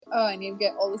oh, I need to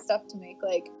get all the stuff to make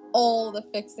like all the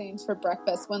fixings for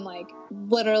breakfast, when like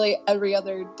literally every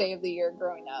other day of the year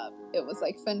growing up, it was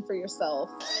like fend for yourself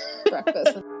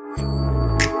breakfast.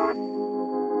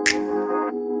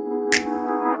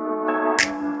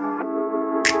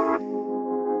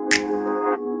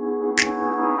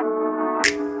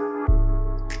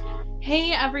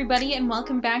 Hey everybody, and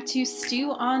welcome back to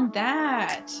Stew on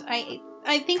That.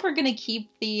 I think we're gonna keep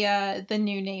the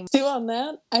new name. Stew on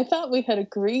That? I thought we had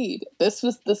agreed. This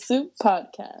was the Soup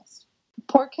Podcast.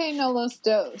 Porque no los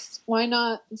dos? Why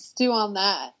not Stew on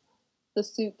That? The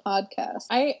Soup Podcast.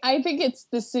 I think it's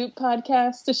the Soup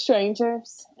Podcast to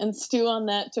strangers and Stew on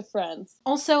That to friends.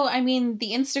 Also, I mean,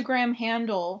 the Instagram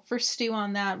handle for Stew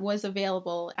on That was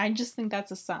available. I just think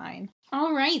that's a sign.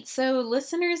 All right, so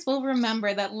listeners will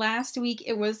remember that last week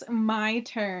it was my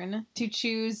turn to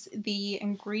choose the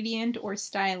ingredient or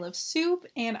style of soup,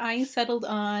 and I settled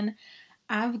on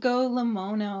Avgo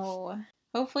Limono.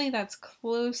 Hopefully that's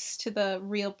close to the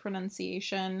real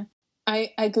pronunciation.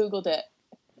 I googled it.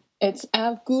 It's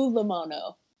Avgu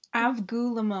Limono.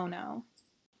 Avgu Limono.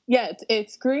 Yeah,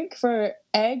 it's Greek for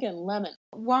egg and lemon.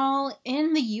 While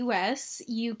in the US,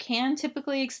 you can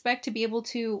typically expect to be able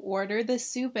to order this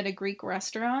soup at a Greek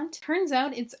restaurant, turns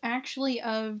out it's actually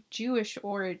of Jewish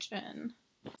origin.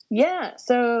 Yeah,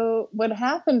 so what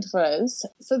happened was,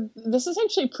 so this is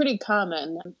actually pretty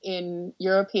common in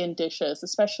European dishes,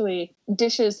 especially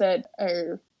dishes that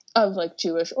are of like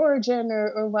Jewish origin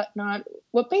or whatnot.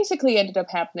 What basically ended up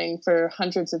happening for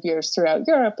hundreds of years throughout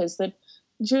Europe is that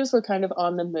Jews were kind of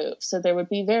on the move. So there would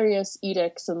be various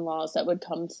edicts and laws that would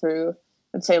come through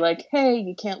and say like, hey,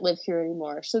 you can't live here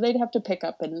anymore. So they'd have to pick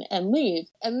up and leave.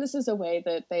 And this is a way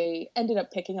that they ended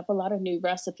up picking up a lot of new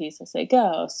recipes as they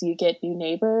go. So you get new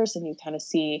neighbors and you kind of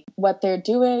see what they're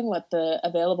doing, what the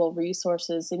available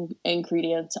resources and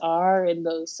ingredients are in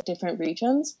those different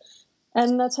regions.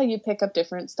 And that's how you pick up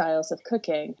different styles of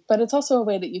cooking. But it's also a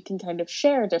way that you can kind of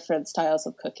share different styles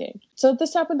of cooking. So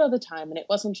this happened all the time, and it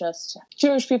wasn't just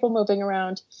Jewish people moving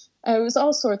around. It was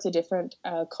all sorts of different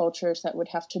cultures that would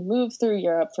have to move through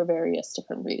Europe for various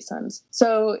different reasons.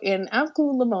 So in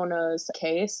Avgu Limono's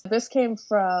case, this came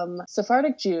from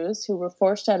Sephardic Jews who were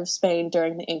forced out of Spain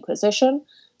during the Inquisition.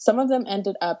 Some of them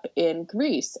ended up in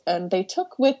Greece, and they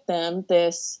took with them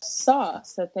this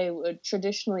sauce that they would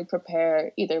traditionally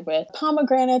prepare either with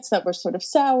pomegranates that were sort of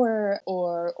sour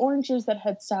or oranges that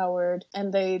had soured,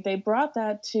 and they brought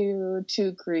that to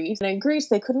Greece. And in Greece,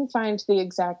 they couldn't find the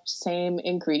exact same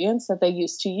ingredients that they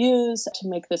used to use to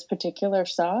make this particular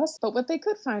sauce, but what they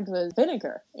could find was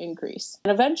vinegar in Greece.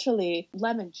 And eventually,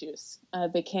 lemon juice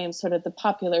became sort of the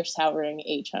popular souring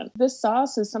agent. This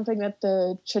sauce is something that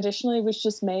traditionally was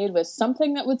just made with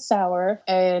something that would sour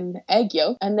and egg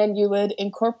yolk, and then you would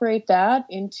incorporate that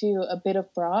into a bit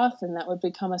of broth, and that would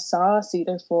become a sauce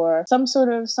either for some sort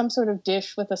of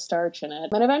dish with a starch in it.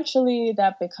 And eventually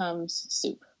that becomes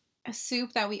soup. A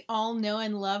soup that we all know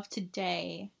and love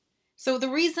today. So the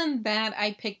reason that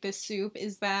I picked this soup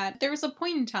is that there was a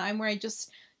point in time where I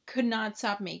just could not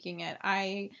stop making it.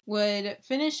 I would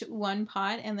finish one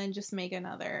pot and then just make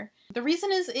another. The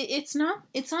reason is it's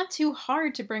not too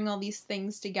hard to bring all these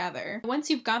things together. Once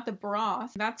you've got the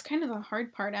broth, that's kind of the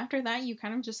hard part. After that, you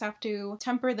kind of just have to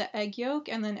temper the egg yolk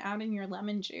and then add in your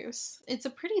lemon juice. It's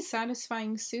a pretty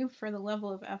satisfying soup for the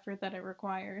level of effort that it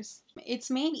requires. It's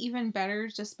made even better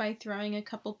just by throwing a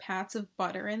couple pats of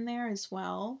butter in there as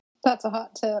well. That's a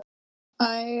hot tip.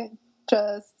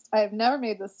 I've never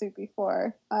made this soup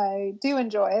before. I do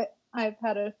enjoy it. I've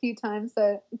had it a few times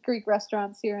at Greek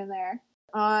restaurants here and there.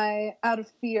 Out of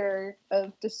fear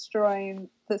of destroying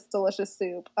this delicious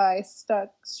soup, I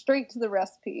stuck straight to the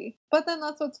recipe. But then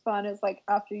that's what's fun is like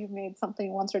after you've made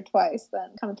something once or twice,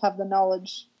 then kind of have the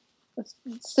knowledge of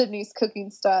Sydney's cooking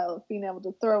style of being able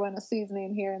to throw in a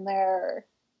seasoning here and there. Or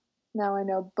now I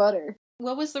know butter.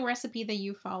 What was the recipe that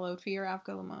you followed for your Avgo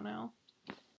Limono?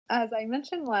 As I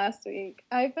mentioned last week,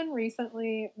 I've been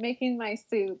recently making my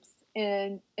soups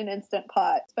in an Instant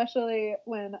Pot, especially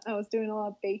when I was doing a lot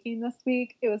of baking this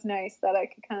week. It was nice that I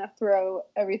could kind of throw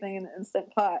everything in the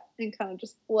Instant Pot and kind of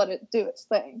just let it do its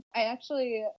thing. I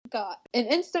actually got an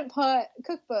Instant Pot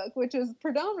cookbook, which is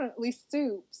predominantly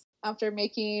soups, after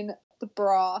making the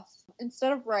broth.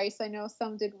 Instead of rice, I know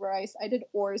some did rice, I did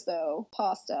orzo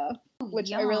pasta,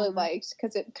 which I really liked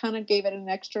because it kind of gave it an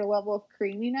extra level of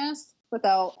creaminess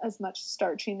without as much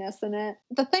starchiness in it.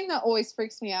 The thing that always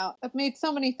freaks me out, I've made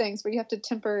so many things where you have to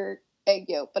temper egg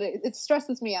yolk, but it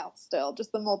stresses me out still,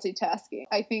 just the multitasking.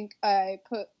 I think I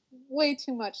put way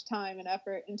too much time and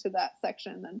effort into that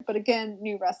section. But again,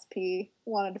 new recipe,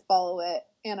 wanted to follow it.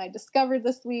 And I discovered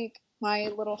this week my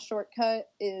little shortcut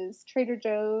is Trader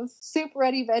Joe's Soup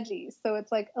Ready Veggies. So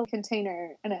it's like a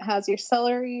container and it has your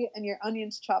celery and your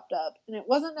onions chopped up. And it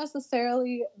wasn't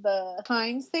necessarily the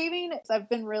time saving. I've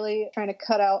been really trying to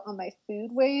cut out on my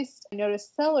food waste. I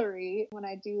noticed celery when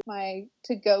I do my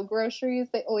to-go groceries,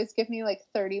 they always give me like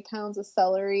 30 pounds of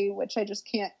celery, which I just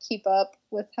can't keep up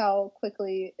with how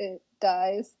quickly it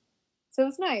dies. So it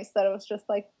was nice that it was just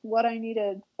like what I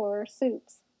needed for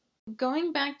soups.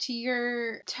 Going back to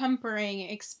your tempering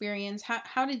experience,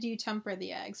 how did you temper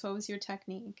the eggs? What was your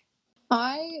technique?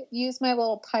 I use my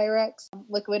little Pyrex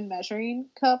liquid measuring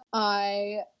cup.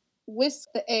 I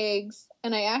whisked the eggs,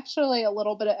 and I actually, a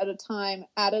little bit at a time,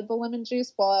 added the lemon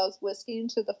juice while I was whisking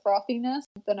to the frothiness.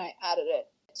 Then I added it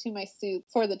to my soup.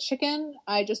 For the chicken,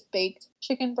 I just baked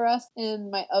chicken breast in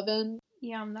my oven.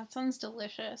 Yum, that sounds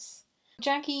delicious.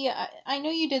 Jackie, I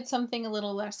know you did something a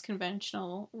little less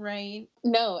conventional, right?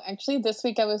 No, actually, this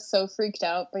week I was so freaked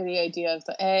out by the idea of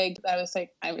the egg that I was like,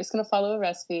 I'm just going to follow a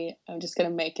recipe. I'm just going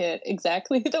to make it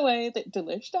exactly the way that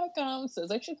Delish.com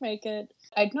says I should make it.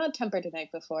 I'd not tempered an egg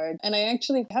before, and I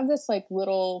actually have this like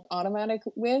little automatic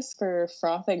whisk for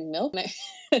frothing milk.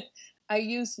 And I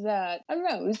used that. I don't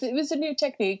know. It was a new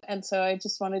technique, and so I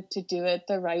just wanted to do it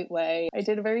the right way. I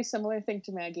did a very similar thing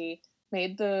to Maggie.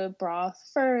 Made the broth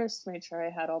first, made sure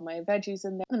I had all my veggies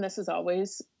in there. And this is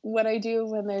always what I do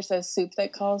when there's a soup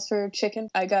that calls for chicken.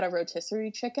 I got a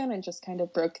rotisserie chicken and just kind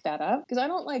of broke that up. Because I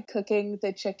don't like cooking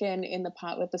the chicken in the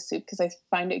pot with the soup because I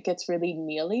find it gets really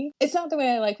mealy. It's not the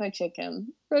way I like my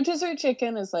chicken. Rotisserie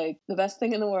chicken is like the best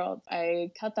thing in the world.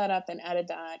 I cut that up and added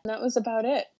that. And that was about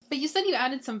it. But you said you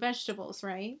added some vegetables,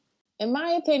 right? In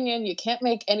my opinion, you can't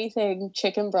make anything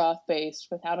chicken broth based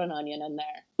without an onion in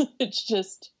there. It's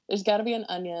just, there's got to be an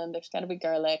onion, there's got to be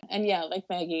garlic, and yeah, like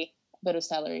Maggie, a bit of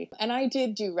celery. And I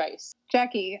did do rice.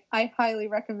 Jackie, I highly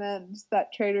recommend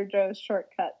that Trader Joe's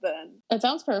shortcut then. It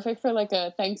sounds perfect for like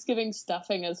a Thanksgiving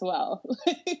stuffing as well.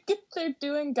 They're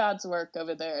doing God's work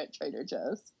over there at Trader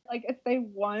Joe's. Like, if they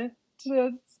want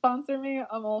to sponsor me,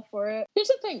 I'm all for it. Here's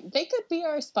the thing, they could be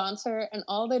our sponsor and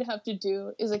all they'd have to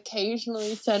do is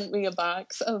occasionally send me a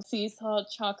box of sea salt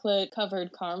chocolate covered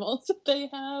caramels that they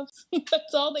have.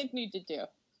 That's all they'd need to do.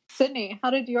 Sydney, how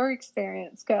did your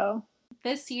experience go?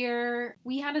 This year,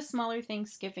 we had a smaller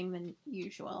Thanksgiving than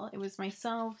usual. It was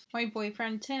myself, my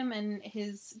boyfriend Tim, and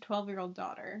his 12-year-old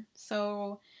daughter.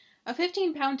 So a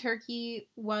 15-pound turkey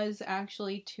was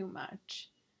actually too much.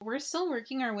 We're still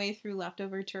working our way through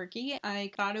leftover turkey.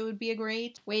 I thought it would be a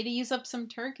great way to use up some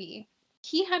turkey.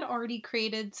 He had already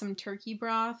created some turkey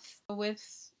broth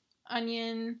with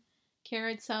onion,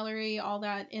 carrot, celery, all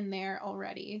that in there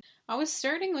already. I was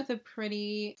starting with a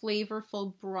pretty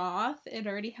flavorful broth. It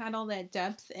already had all that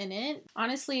depth in it.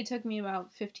 Honestly, it took me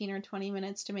about 15 or 20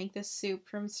 minutes to make this soup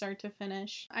from start to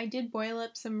finish. I did boil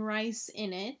up some rice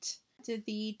in it. Did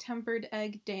the tempered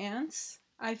egg dance.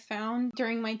 I found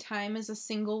during my time as a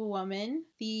single woman,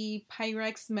 the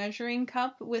Pyrex measuring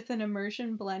cup with an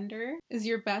immersion blender is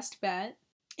your best bet.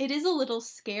 It is a little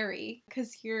scary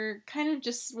because you're kind of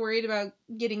just worried about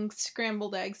getting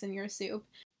scrambled eggs in your soup.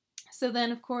 So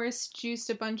then, of course,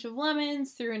 juiced a bunch of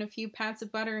lemons, threw in a few pats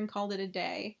of butter, and called it a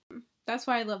day. That's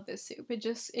why I love this soup.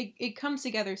 It comes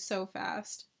together so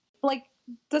fast. Like,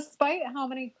 despite how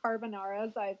many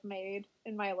carbonaras I've made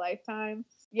in my lifetime,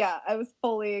 yeah, I was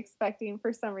fully expecting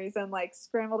for some reason like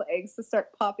scrambled eggs to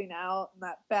start popping out and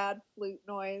that bad flute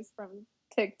noise from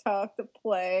TikTok to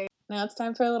play. Now it's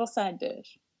time for a little side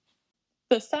dish.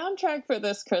 The soundtrack for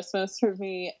this Christmas for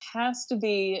me has to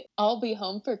be I'll Be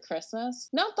Home for Christmas.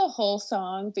 Not the whole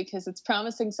song because it's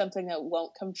promising something that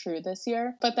won't come true this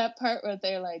year, but that part where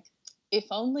they're like, if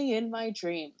only in my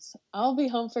dreams. I'll be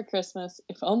home for Christmas,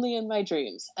 if only in my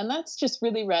dreams. And that's just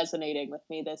really resonating with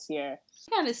me this year.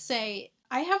 I gotta say,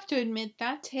 I have to admit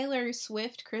that Taylor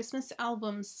Swift Christmas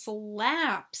album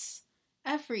slaps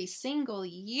every single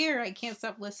year. I can't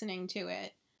stop listening to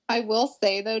it. I will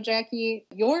say though, Jackie,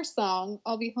 your song,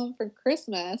 I'll Be Home for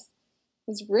Christmas,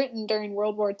 was written during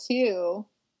World War II.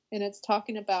 And it's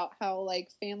talking about how, like,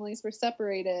 families were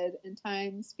separated and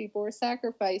times people were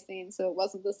sacrificing, so it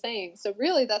wasn't the same. So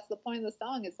really, that's the point of the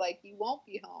song is, like, you won't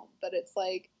be home. But it's,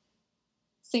 like,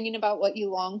 singing about what you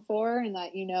long for and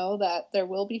that you know that there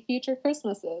will be future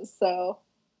Christmases. So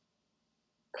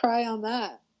cry on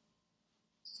that.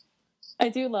 I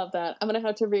do love that. I'm going to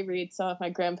have to reread some of my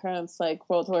grandparents' like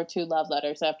World War II love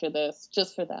letters after this,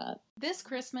 just for that. This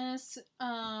Christmas,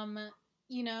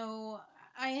 you know,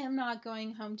 I am not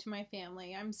going home to my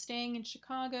family. I'm staying in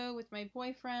Chicago with my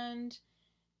boyfriend,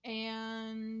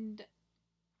 and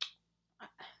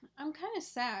I'm kind of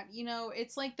sad. You know,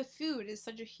 it's like the food is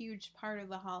such a huge part of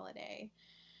the holiday.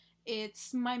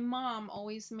 It's my mom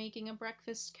always making a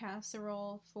breakfast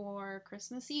casserole for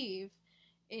Christmas Eve.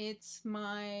 It's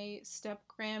my step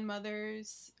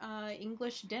grandmother's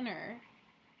English dinner.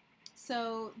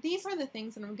 So these are the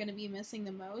things that I'm going to be missing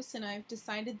the most, and I've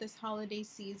decided this holiday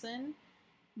season,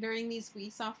 during these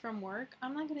weeks off from work,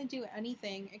 I'm not going to do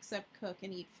anything except cook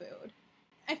and eat food.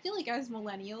 I feel like as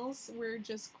millennials, we're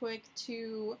just quick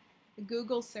to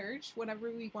Google search whatever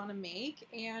we want to make,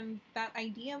 and that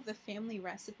idea of the family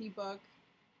recipe book,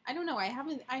 I don't know, I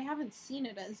haven't seen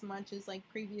it as much as like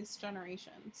previous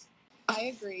generations.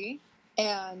 I agree.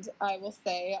 And I will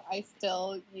say I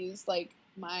still use like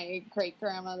my great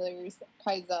grandmother's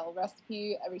Paizel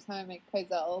recipe every time I make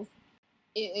Paizels.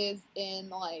 It is in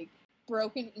like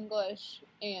broken English,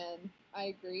 and I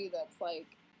agree that's like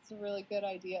it's a really good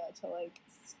idea to like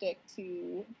stick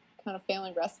to kind of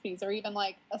family recipes, or even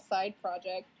like a side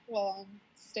project while I'm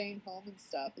staying home and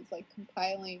stuff is like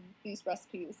compiling these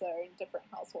recipes that are in different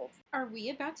households. Are we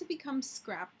about to become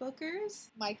scrapbookers?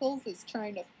 Michaels is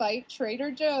trying to fight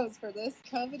Trader Joe's for this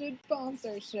coveted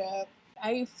sponsorship.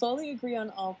 I fully agree on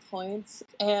all points,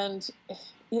 and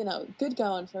good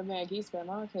going for Maggie's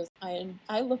grandma, because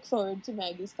I look forward to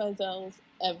Maggie's Paizels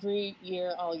every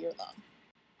year, all year long.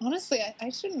 Honestly,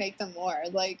 I should make them more.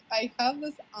 Like, I have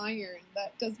this iron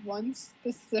that does one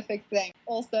specific thing.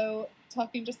 Also,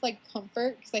 talking just like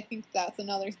comfort, because I think that's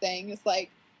another thing, is like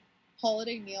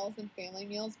holiday meals and family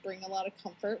meals bring a lot of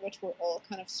comfort, which we're all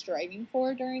kind of striving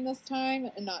for during this time.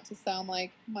 And not to sound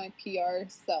like my PR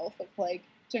self of like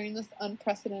during this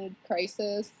unprecedented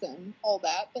crisis and all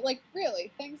that, but like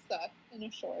really, things suck in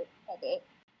a short of it.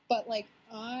 But like,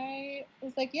 I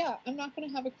was like, yeah, I'm not going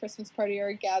to have a Christmas party or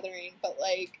a gathering, but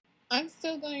like, I'm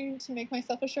still going to make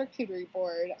myself a charcuterie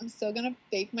board. I'm still going to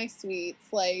bake my sweets.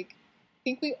 Like, I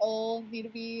think we all need to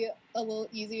be a little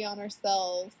easy on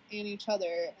ourselves and each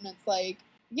other. And it's like,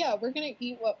 yeah, we're going to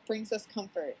eat what brings us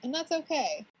comfort. And that's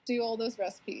okay. Do all those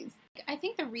recipes. I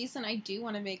think the reason I do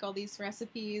want to make all these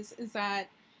recipes is that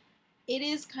it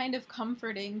is kind of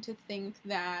comforting to think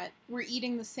that we're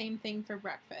eating the same thing for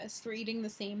breakfast, we're eating the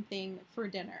same thing for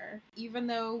dinner. Even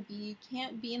though we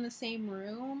can't be in the same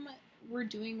room, we're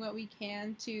doing what we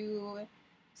can to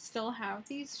still have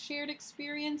these shared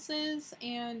experiences,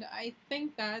 and I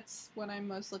think that's what I'm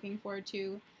most looking forward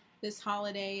to this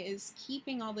holiday, is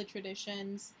keeping all the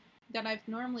traditions that I've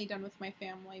normally done with my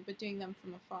family, but doing them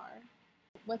from afar.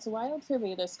 What's wild for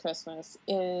me this Christmas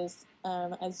is,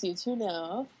 as you two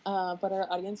know, but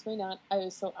our audience may not,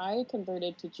 I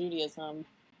converted to Judaism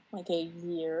like a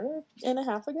year and a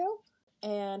half ago.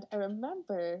 And I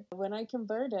remember when I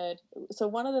converted, so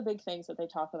one of the big things that they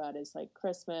talk about is like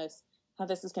Christmas, how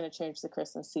this is going to change the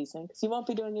Christmas season, because you won't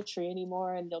be doing a tree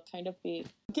anymore, and you'll kind of be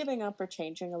giving up or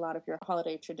changing a lot of your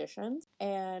holiday traditions.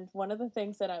 And one of the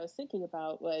things that I was thinking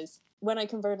about was when I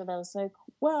converted, I was like,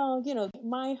 well,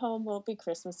 my home won't be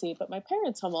Christmassy, but my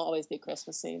parents' home will always be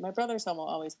Christmassy. My brother's home will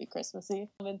always be Christmassy.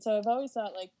 And so I've always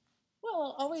thought, like, well,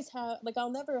 I'll always have, like,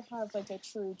 I'll never have, like, a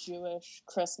true Jewish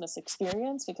Christmas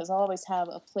experience, because I'll always have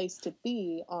a place to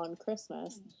be on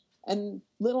Christmas. And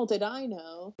little did I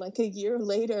know, like, a year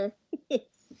later,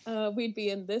 we'd be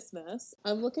in this mess.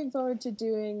 I'm looking forward to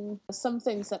doing some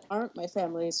things that aren't my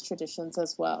family's traditions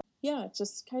as well. Yeah,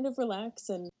 just kind of relax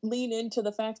and lean into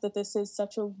the fact that this is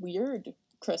such a weird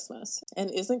Christmas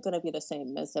and isn't going to be the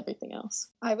same as everything else.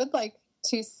 I would like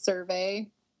to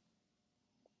survey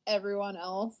everyone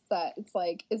else that it's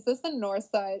like, is this a North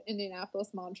Side Indianapolis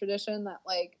mom tradition that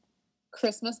like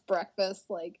Christmas breakfast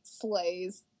like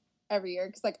slays every year?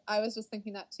 Because like I was just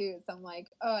thinking that too. So I'm like,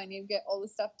 oh, I need to get all the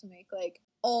stuff to make like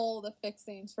all the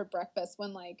fixings for breakfast,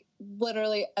 when like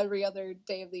literally every other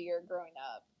day of the year growing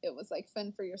up it was like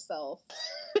fend for yourself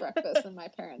breakfast in my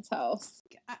parents' house.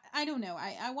 I don't know.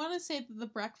 I want to say that the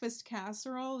breakfast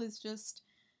casserole is just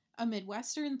a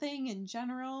Midwestern thing in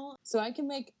general. So I can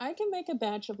make a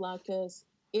batch of latkes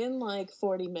in like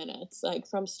 40 minutes, like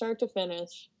from start to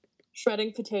finish,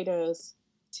 shredding potatoes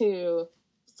to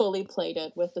fully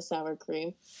plated with the sour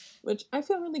cream, which I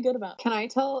feel really good about. Can I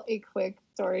tell a quick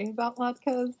story about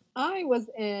latkes? I was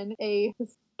in a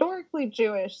historically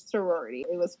Jewish sorority.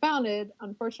 It was founded,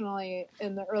 unfortunately,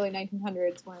 in the early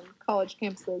 1900s when college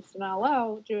campuses did not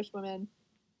allow Jewish women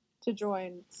to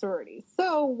join sororities.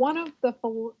 So one of the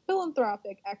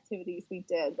philanthropic activities we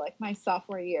did, like my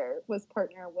sophomore year, was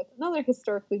partner with another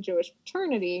historically Jewish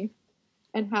fraternity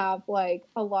and have like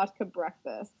a latke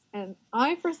breakfast. And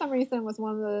I, for some reason, was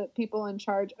one of the people in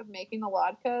charge of making the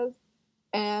latkes.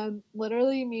 And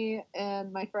literally me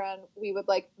and my friend, we would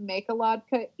like make a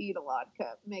latke, eat a latke,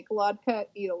 make a latke,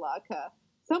 eat a latke.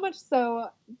 So much so,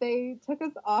 they took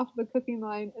us off the cooking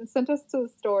line and sent us to the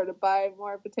store to buy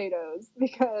more potatoes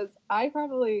because I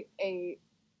probably ate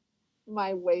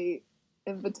my weight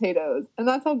in potatoes. And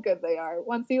that's how good they are.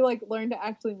 Once you like learn to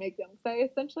actually make them. Because I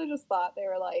essentially just thought they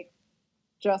were like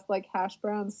just like hash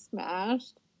browns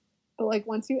smashed. But like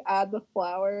once you add the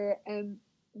flour and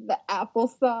the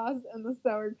applesauce and the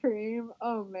sour cream,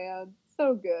 oh man,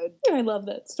 so good. I love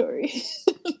that story.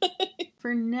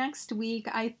 For next week,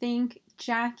 I think,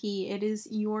 Jackie, it is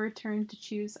your turn to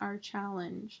choose our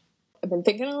challenge. I've been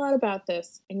thinking a lot about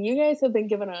this, and you guys have been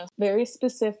giving us very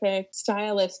specific,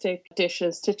 stylistic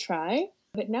dishes to try.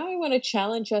 But now I want to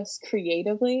challenge us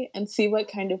creatively and see what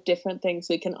kind of different things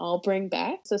we can all bring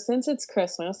back. So since it's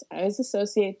Christmas, I always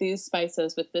associate these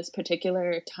spices with this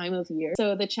particular time of year.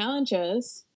 So the challenge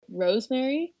is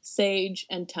rosemary, sage,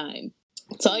 and thyme.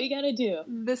 That's all you gotta do.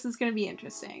 This is going to be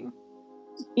interesting.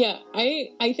 Yeah,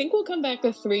 I think we'll come back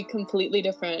with 3 completely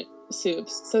different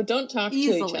soups. So don't talk to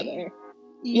each other.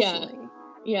 Easily.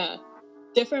 Yeah.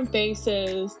 Different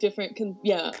bases,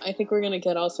 I think we're going to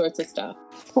get all sorts of stuff.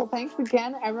 Well, thanks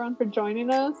again, everyone, for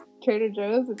joining us. Trader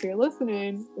Joe's, if you're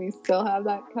listening, we still have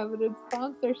that coveted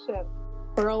sponsorship.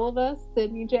 For all of us,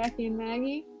 Sydney, Jackie, and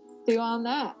Maggie, stew on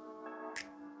that.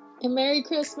 And Merry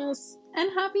Christmas. And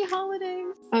Happy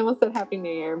Holidays. I almost said Happy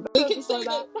New Year, but we can say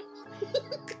that.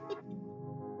 that.